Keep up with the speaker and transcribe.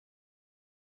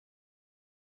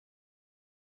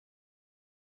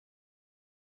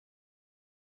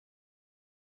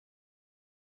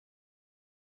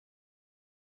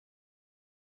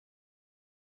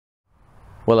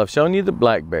Well, I've shown you the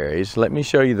blackberries. Let me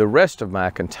show you the rest of my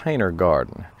container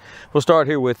garden. We'll start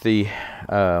here with the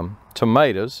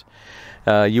tomatoes.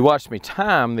 You watched me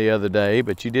time the other day,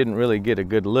 but you didn't really get a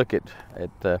good look at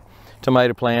the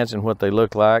tomato plants and what they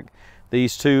look like.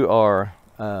 These two are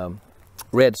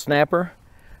red snapper.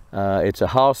 It's a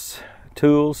Haas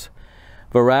Tools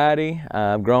variety.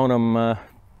 I've grown them,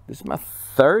 this is my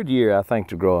third year I think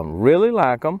to grow them. Really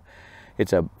like them.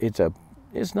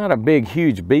 It's not a big,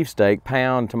 huge beefsteak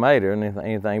pound tomato or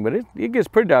anything, but it gets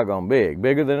pretty doggone big.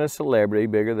 Bigger than a celebrity,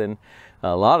 bigger than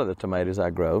a lot of the tomatoes I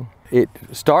grow. It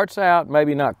starts out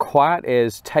maybe not quite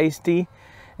as tasty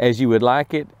as you would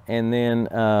like it, and then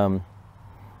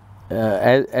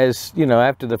as you know,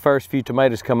 after the first few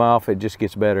tomatoes come off, it just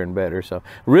gets better and better. So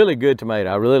really good tomato.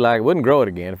 I really like it. Wouldn't grow it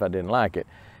again if I didn't like it.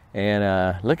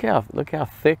 And look how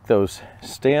thick those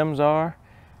stems are.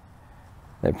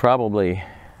 They probably,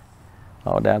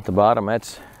 down at the bottom,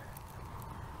 that's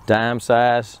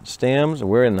dime-sized stems.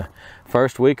 We're in the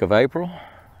first week of April.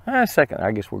 I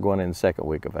guess we're going in the second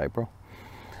week of April.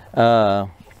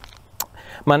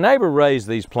 My neighbor raised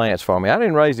these plants for me. I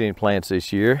didn't raise any plants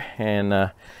this year,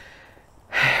 and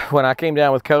when I came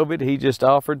down with COVID, he just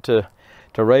offered to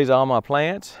raise all my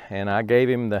plants, and I gave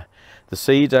him the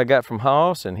seeds I got from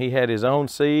Haas, and he had his own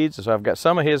seeds. So I've got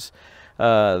some of his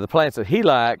the plants that he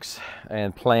likes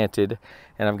and planted,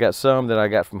 and I've got some that I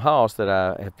got from Haas that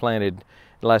I have planted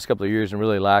the last couple of years and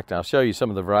really liked. And I'll show you some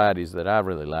of the varieties that I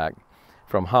really like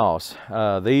from Haas.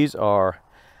 These are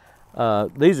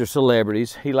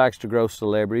celebrities. He likes to grow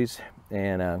celebrities,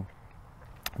 and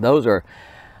those are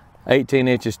 18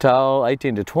 inches tall,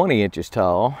 18 to 20 inches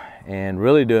tall, and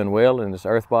really doing well in this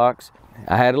earth box.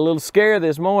 I had a little scare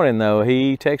this morning though.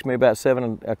 He texted me about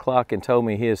 7 o'clock and told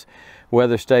me his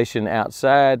weather station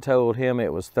outside told him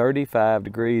it was 35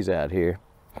 degrees out here.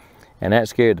 And that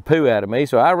scared the poo out of me.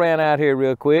 So I ran out here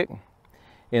real quick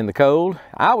in the cold.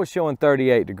 I was showing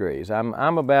 38 degrees.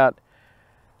 I'm about,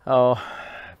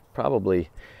 probably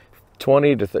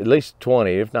 20 to at least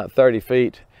 20, if not 30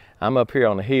 feet. I'm up here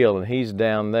on the hill and he's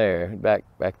down there, back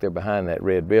there behind that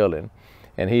red building.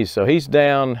 And he's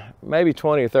down maybe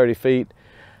 20 or 30 feet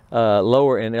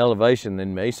lower in elevation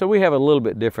than me. So we have a little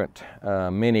bit different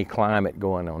mini climate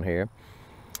going on here.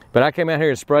 But I came out here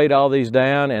and sprayed all these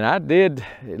down, and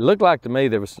it looked like to me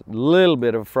there was a little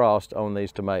bit of frost on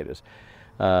these tomatoes.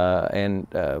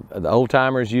 The old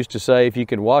timers used to say if you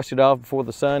could wash it off before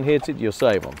the sun hits it, you'll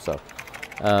save them. So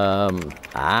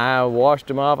I washed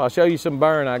them off. I'll show you some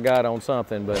burn I got on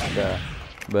something,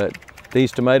 but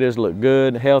these tomatoes look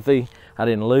good, healthy. I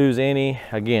didn't lose any.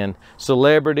 Again,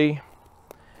 celebrity.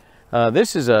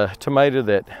 This is a tomato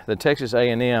that the Texas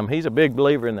A&M, he's a big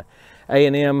believer in the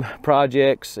A&M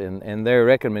projects and their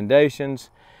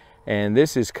recommendations. And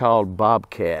this is called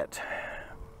Bobcat.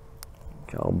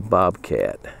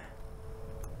 Bobcat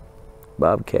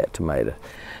tomato.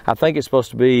 I think it's supposed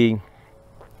to be,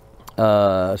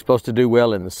 supposed to do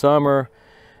well in the summer.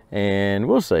 And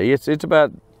we'll see. It's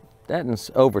about, that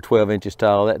one's over 12 inches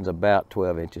tall. That one's about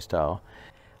 12 inches tall.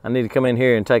 I need to come in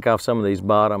here and take off some of these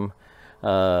bottom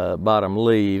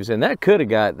leaves, and that could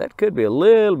be a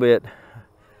little bit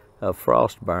of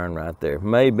frost burn right there,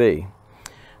 maybe.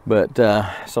 But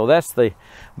so that's the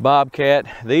Bobcat.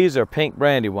 These are pink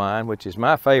Brandywine, which is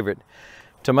my favorite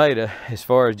tomato as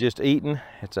far as just eating.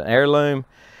 It's an heirloom,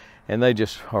 and they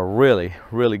just are really,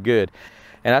 really good.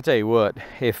 And I tell you what,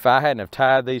 if I hadn't have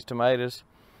tied these tomatoes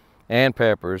and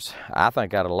peppers, I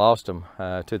think I'd have lost them 2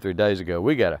 or 3 days ago.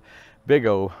 We got a big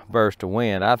old burst of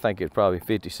wind. I think it's probably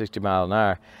 50, 60 miles an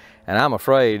hour. And I'm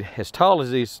afraid, as tall as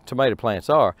these tomato plants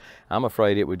are, I'm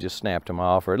afraid it would just snap them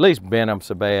off, or at least bent them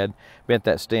so bad, bent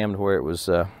that stem to where it was,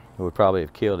 it would probably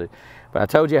have killed it. But I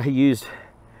told you I used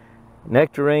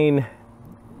nectarine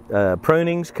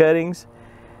cuttings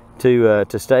to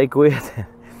stake with.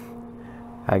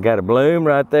 I got a bloom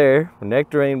right there, a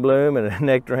nectarine bloom and a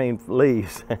nectarine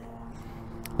leaves.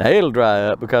 Now it'll dry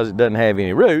up because it doesn't have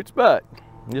any roots, but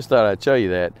just thought I'd show you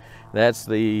that. That's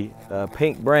the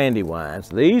pink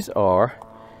Brandywines. These are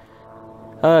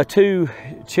 2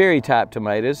 cherry type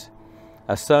tomatoes,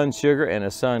 a Sun Sugar and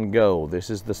a Sun Gold. This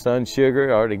is the Sun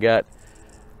Sugar. I already got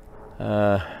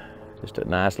just a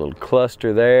nice little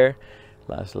cluster there.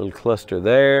 Nice little cluster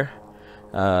there.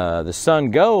 The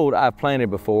Sun Gold I've planted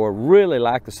before. Really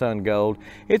like the Sun Gold.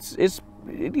 It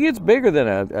gets bigger than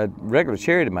a regular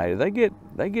cherry tomato.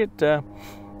 They get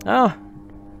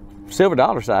silver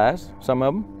dollar size, some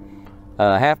of them.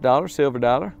 $50, silver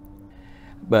dollar.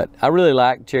 But I really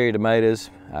like cherry tomatoes.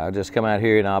 I'll just come out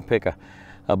here and I'll pick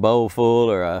a bowl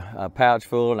full or a pouch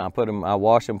full, and I'll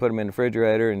wash them, put them in the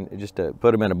refrigerator, and just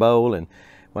put them in a bowl and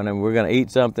when we're gonna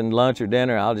eat something, lunch or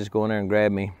dinner, I'll just go in there and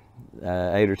grab me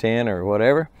 8 or 10 or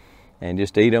whatever, and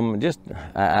just eat them.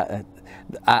 I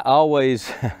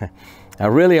always, I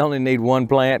really only need one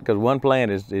plant, because one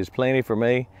plant is plenty for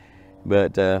me.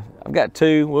 But I've got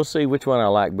 2. We'll see which one I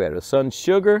like better. Sun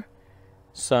Sugar,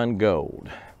 Sun Gold.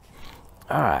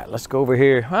 All right, let's go over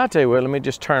here. Well, I'll tell you what, let me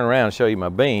just turn around and show you my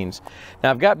beans.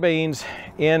 Now I've got beans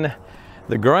in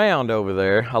the ground over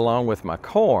there along with my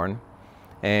corn,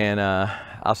 and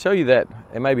I'll show you that.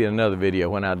 It may be another video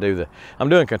when I do I'm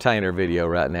doing container video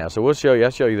right now, so I'll show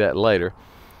you that later.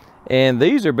 And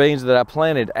these are beans that I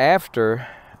planted after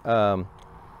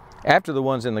the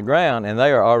ones in the ground, and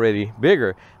they are already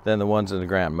bigger than the ones in the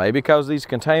ground. Maybe because these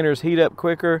containers heat up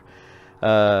quicker.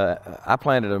 I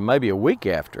planted them maybe a week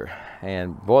after,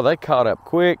 and boy, they caught up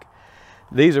quick.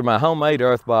 These are my homemade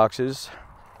earth boxes.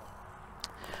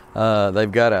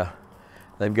 They've got a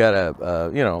you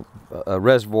know, a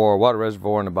reservoir, water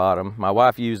reservoir in the bottom. My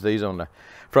wife used these on the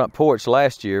front porch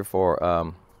last year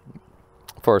for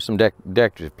some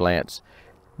decorative plants.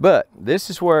 But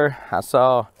this is where I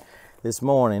saw this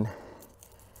morning,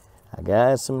 I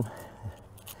got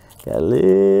a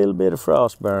little bit of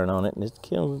frost burn on it, and it's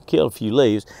killed a few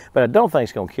leaves, but I don't think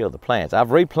it's gonna kill the plants.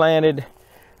 I've replanted.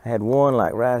 I had one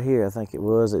like right here, I think it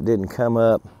was, it didn't come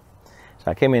up. So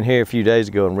I came in here a few days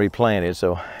ago and replanted,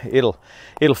 so it'll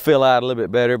fill out a little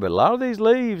bit better. But a lot of these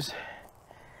leaves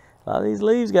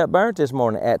got burnt this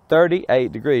morning at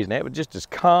 38 degrees. And that was just as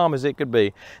calm as it could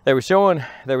be. They were saying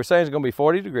it's gonna be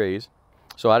 40 degrees,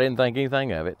 so I didn't think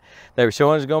anything of it. They were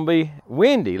showing it's gonna be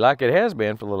windy like it has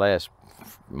been for the last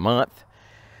month.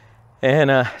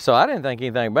 And so I didn't think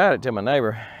anything about it till my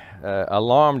neighbor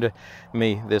alarmed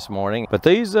me this morning. But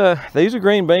these are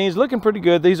green beans, looking pretty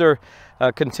good. These are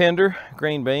contender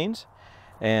green beans,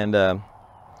 and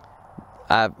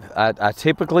I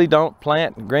typically don't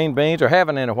plant green beans, or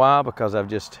haven't in a while, because I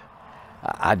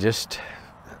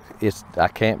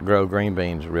can't grow green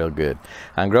beans real good.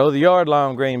 I can grow the yard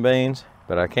long green beans,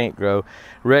 but I can't grow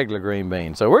regular green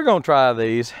beans. So we're gonna try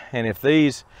these, and if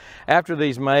after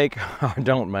these make or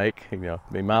don't make, you know,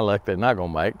 be my luck they're not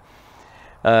gonna make,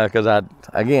 because I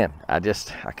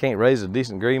can't raise a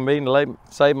decent green bean to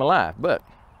save my life. But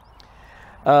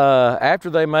after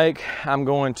they make, I'm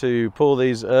going to pull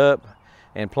these up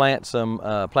and plant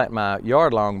my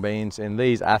yard long beans in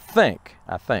these. I think,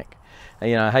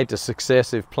 you know, I hate to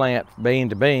successive plant bean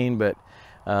to bean, but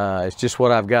it's just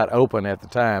what I've got open at the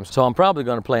time. So I'm probably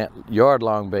going to plant yard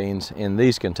long beans in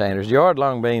these containers. Yard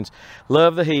long beans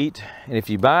love the heat, and if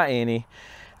you buy any,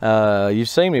 you've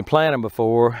seen me plant them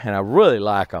before, and I really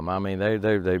like them. I mean,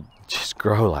 they just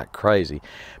grow like crazy,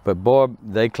 but boy,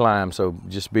 they climb. So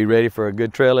just be ready for a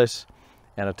good trellis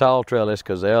and a tall trellis,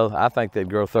 because I think they'd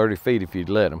grow 30 feet if you'd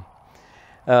let them.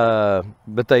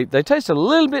 But they taste a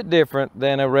little bit different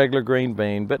than a regular green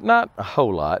bean, but not a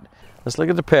whole lot. Let's look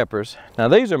at the peppers. Now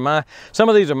some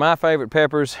of these are my favorite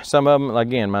peppers. Some of them,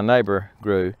 again, my neighbor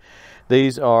grew.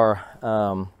 These are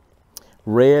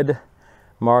red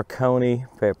Marconi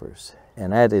peppers,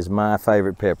 and that is my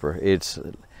favorite pepper. It's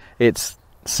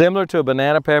similar to a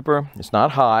banana pepper. It's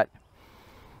not hot,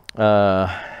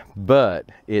 but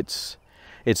it's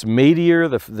meatier.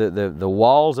 The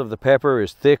walls of the pepper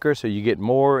is thicker, so you get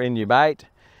more in your bite,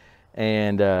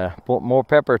 and more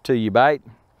pepper to your bite.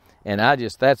 And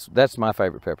that's my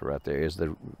favorite pepper right there, is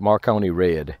the Marconi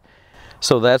red.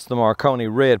 So that's the Marconi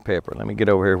red pepper. Let me get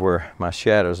over here where my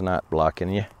shadow's not blocking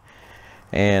you.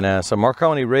 And so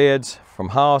Marconi reds from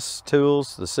Haas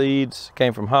Tools. The seeds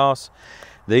came from Haas.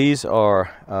 These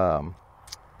are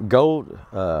Gold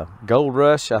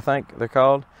Rush, I think they're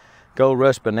called. Gold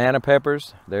Rush banana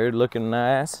peppers. They're looking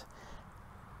nice.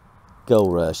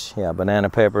 Gold Rush, yeah, banana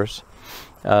peppers.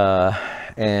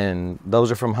 And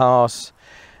those are from Haas.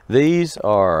 These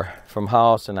are from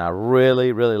Haas, and I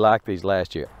really, really liked these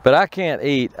last year. But I can't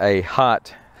eat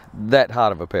that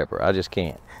hot of a pepper. I just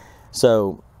can't.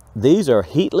 So these are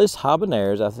heatless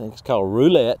habaneros. I think it's called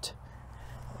roulette.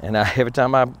 And every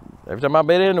time I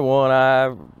bit into one,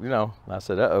 I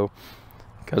said, uh-oh,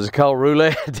 because it's called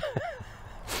roulette.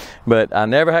 But I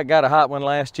never got a hot one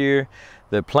last year.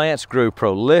 The plants grew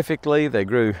prolifically. They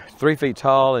grew 3 feet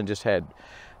tall and just had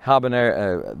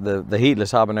habanero, the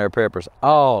heatless habanero peppers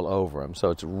all over them. So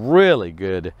it's really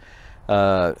good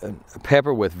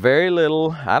pepper with very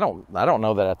little. I don't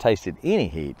know that I tasted any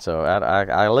heat, so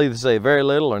I'll either say very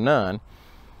little or none.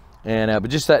 And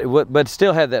but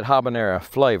still had that habanero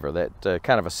flavor, that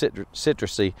kind of a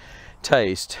citrusy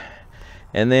taste.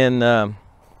 And then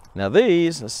now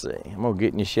these, let's see, I'm gonna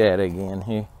get in your shadow again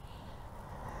here.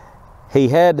 He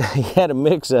had a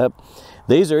mix up.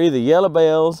 These are either yellow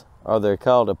bells or they're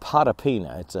called a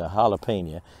potapina. It's a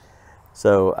jalapeno.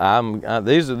 So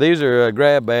these are a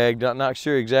grab bag. Not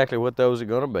sure exactly what those are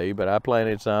going to be, but I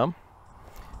planted some.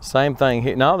 Same thing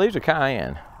here. No, these are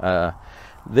cayenne.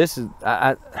 This is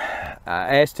I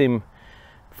asked him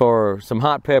for some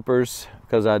hot peppers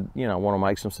because I want to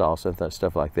make some salsa and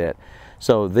stuff like that.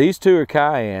 So these two are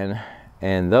cayenne,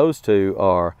 and those two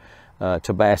are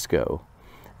Tabasco.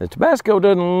 The Tabasco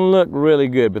doesn't look really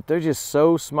good, but they're just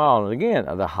so small. And again,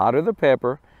 the hotter the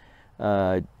pepper,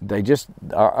 they just,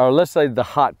 or let's say the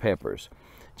hot peppers,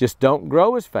 just don't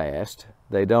grow as fast.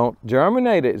 They don't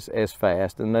germinate as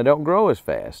fast, and they don't grow as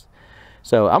fast.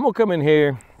 So I'm gonna come in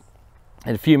here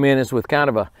in a few minutes with kind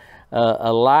of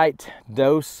a light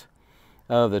dose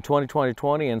of the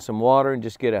 20-20-20 and some water, and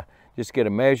just get a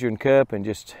measuring cup, and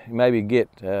just maybe get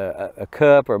a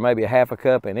cup or maybe a half a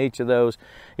cup in each of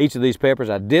these peppers.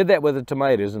 I did that with the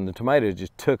tomatoes, and the tomatoes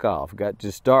just took off, got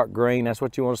just dark green. That's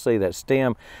what you want to see, that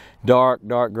stem dark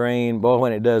green. Boy,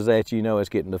 when it does that, you know it's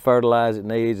getting the fertilizer it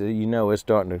needs. You know it's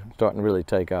starting to really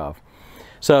take off.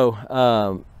 So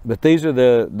but these are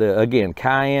the again,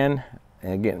 cayenne.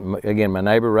 Again, my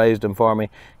neighbor raised them for me,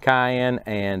 cayenne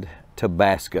and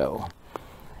Tabasco.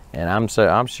 And I'm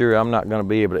sure I'm not going to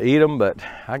be able to eat them, but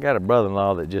I got a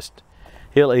brother-in-law that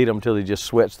he'll eat them till he just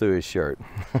sweats through his shirt.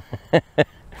 All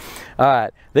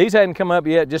right, these hadn't come up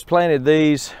yet. Just planted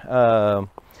these a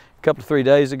couple of 3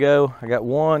 days ago. I got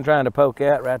one trying to poke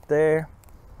out right there,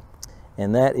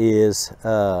 and that is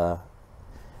right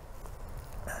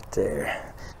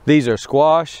there. These are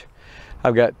squash.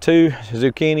 I've got two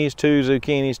zucchinis.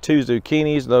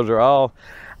 Those are all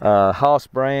Haas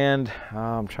brand.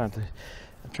 I'm trying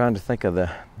to think of the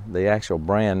actual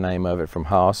brand name of it from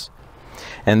Haas.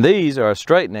 And these are a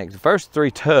straight neck. The first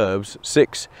 3 tubs,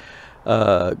 6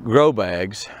 grow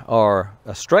bags, are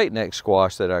a straight neck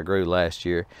squash that I grew last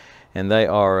year. And they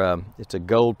are, it's a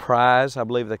gold prize, I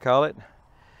believe they call it.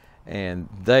 And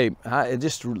they're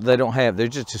just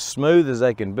as smooth as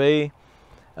they can be.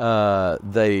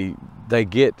 They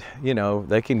get,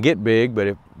 they can get big, but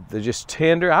if they're just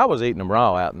tender. I was eating them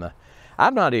raw out in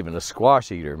I'm not even a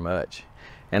squash eater much.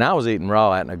 And I was eating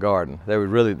raw out in the garden. They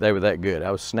were that good.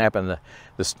 I was snapping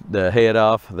the head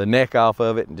off, the neck off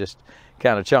of it, and just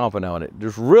kind of chomping on it.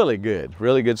 Just really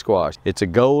good squash. It's a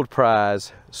gold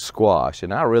prize squash,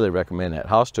 and I really recommend that.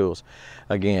 Haas Tools,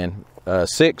 again,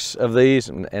 6 of these,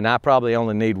 and I probably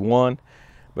only need 1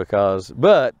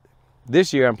 but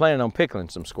this year I'm planning on pickling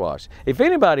some squash. If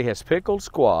anybody has pickled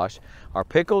squash or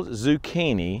pickled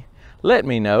zucchini, let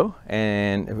me know.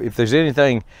 And if there's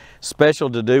anything special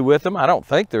to do with them, I don't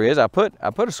think there is. I put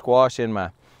a squash in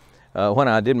my when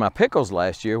I did my pickles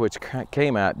last year, which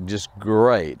came out just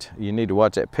great. You need to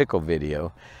watch that pickle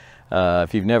video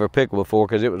if you've never pickled before,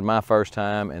 because it was my first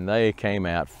time, and they came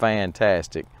out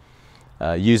fantastic.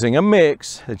 Using a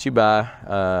mix that you buy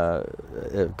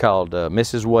called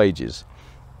Mrs. Wages.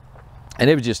 And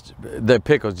it was just, the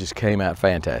pickles just came out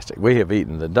fantastic. We have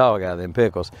eaten the dog out of them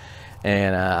pickles.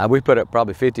 And we put up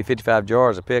probably 50-55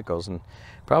 jars of pickles, and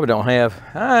probably don't have,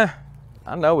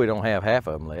 I know we don't have half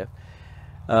of them left.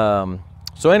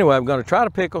 So anyway, I'm going to try to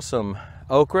pickle some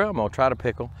okra. I'm going to try to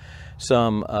pickle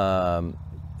some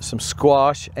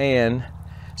squash and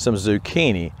some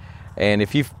zucchini. And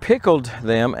if you've pickled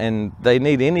them and they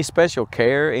need any special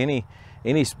care,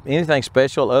 anything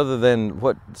special other than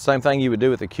same thing you would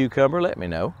do with a cucumber, let me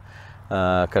know,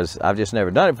 because I've just never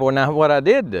done it before. Now, what I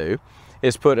did do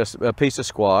is put a piece of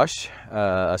squash,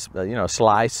 a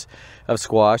slice of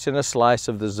squash and a slice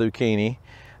of the zucchini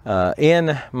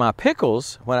in my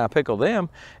pickles when I pickled them,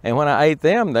 and when I ate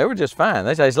them, they were just fine.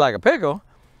 They taste like a pickle,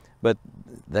 but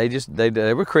they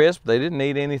were crisp. They didn't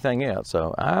need anything else.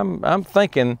 So I'm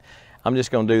thinking I'm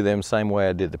just going to do them the same way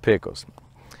I did the pickles.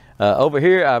 Over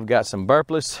here, I've got some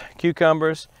burpless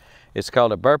cucumbers. It's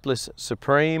called a burpless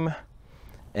supreme,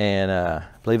 and I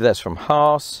believe that's from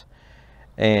Haas.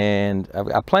 And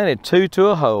I planted 2 to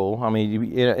a hole. I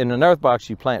mean, in an earth box,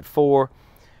 you plant 4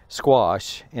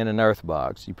 squash in an earth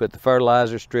box. You put the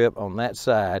fertilizer strip on that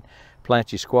side,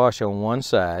 plant your squash on one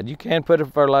side. You can put a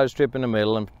fertilizer strip in the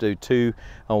middle and do 2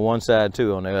 on one side,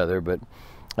 2 on the other, but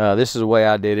this is the way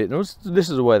I did it. This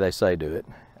is the way they say do it.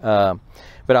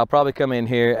 But I'll probably come in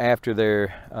here after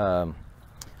they're,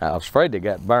 I was afraid they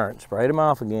got burnt. Sprayed them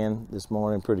off again this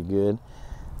morning pretty good,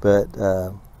 but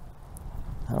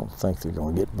I don't think they're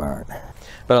gonna get burnt.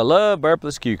 But I love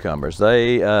burpless cucumbers.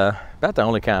 They, about the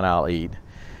only kind I'll eat.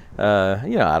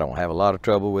 I don't have a lot of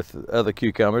trouble with other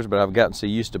cucumbers, but I've gotten so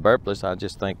used to burpless, I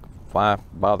just think, why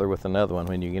bother with another one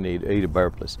when you can eat a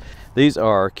burpless? These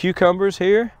are cucumbers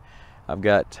here. I've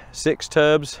got 6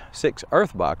 tubs, 6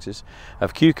 earth boxes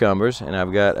of cucumbers, and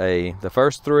I've got the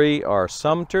first 3 are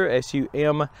Sumter,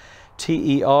 S-U-M-T-E-R.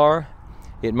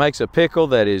 It makes a pickle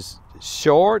that is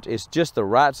short. It's just the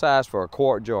right size for a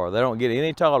quart jar. They don't get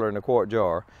any taller in a quart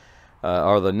jar,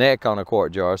 or the neck on a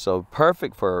quart jar, so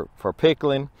perfect for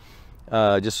pickling.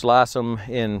 Just slice them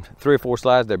in 3 or 4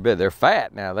 slices. They're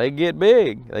fat now. They get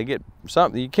big. They get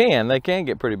something. They can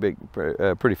get pretty big,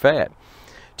 pretty fat.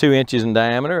 2 inches in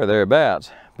diameter or thereabouts.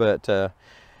 But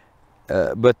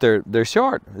they're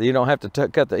short. You don't have to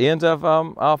cut the ends off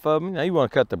of them. Now you want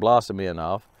to cut the blossom end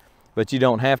off, but you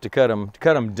don't have to cut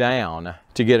them down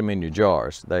to get them in your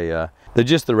jars. They're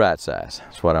just the right size.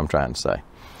 That's what I'm trying to say.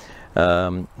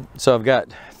 So I've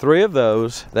got 3 of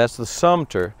those. That's the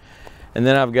Sumter. And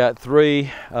then I've got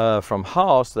 3 from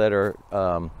Haas that are,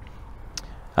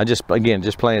 I just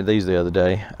planted these the other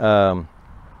day.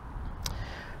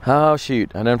 Oh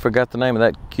shoot, I done forgot the name of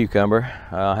that cucumber.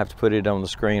 I'll have to put it on the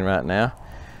screen right now.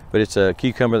 But it's a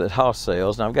cucumber that Haas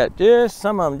sells. And I've got just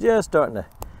some of them just starting to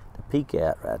peek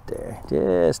out right there.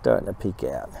 Just starting to peek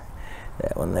out.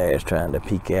 That one there is trying to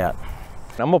peek out.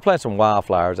 I'm gonna plant some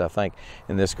wildflowers, I think,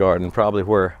 in this garden, probably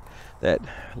where that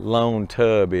lone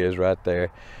tub is right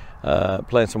there.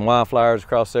 Plant some wildflowers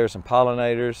across there, some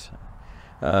pollinators,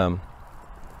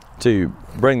 to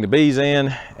bring the bees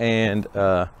in, and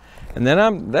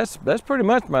then that's pretty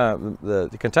much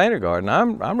the container garden.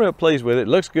 I'm real pleased with it. It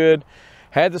looks good.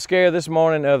 Had the scare this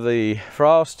morning of the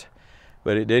frost,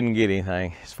 but it didn't get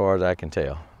anything as far as I can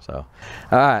tell. So,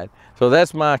 all right. So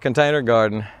that's my container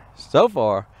garden so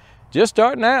far, just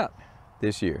starting out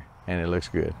this year, and it looks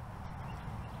good.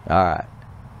 All right,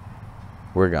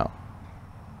 we're gone.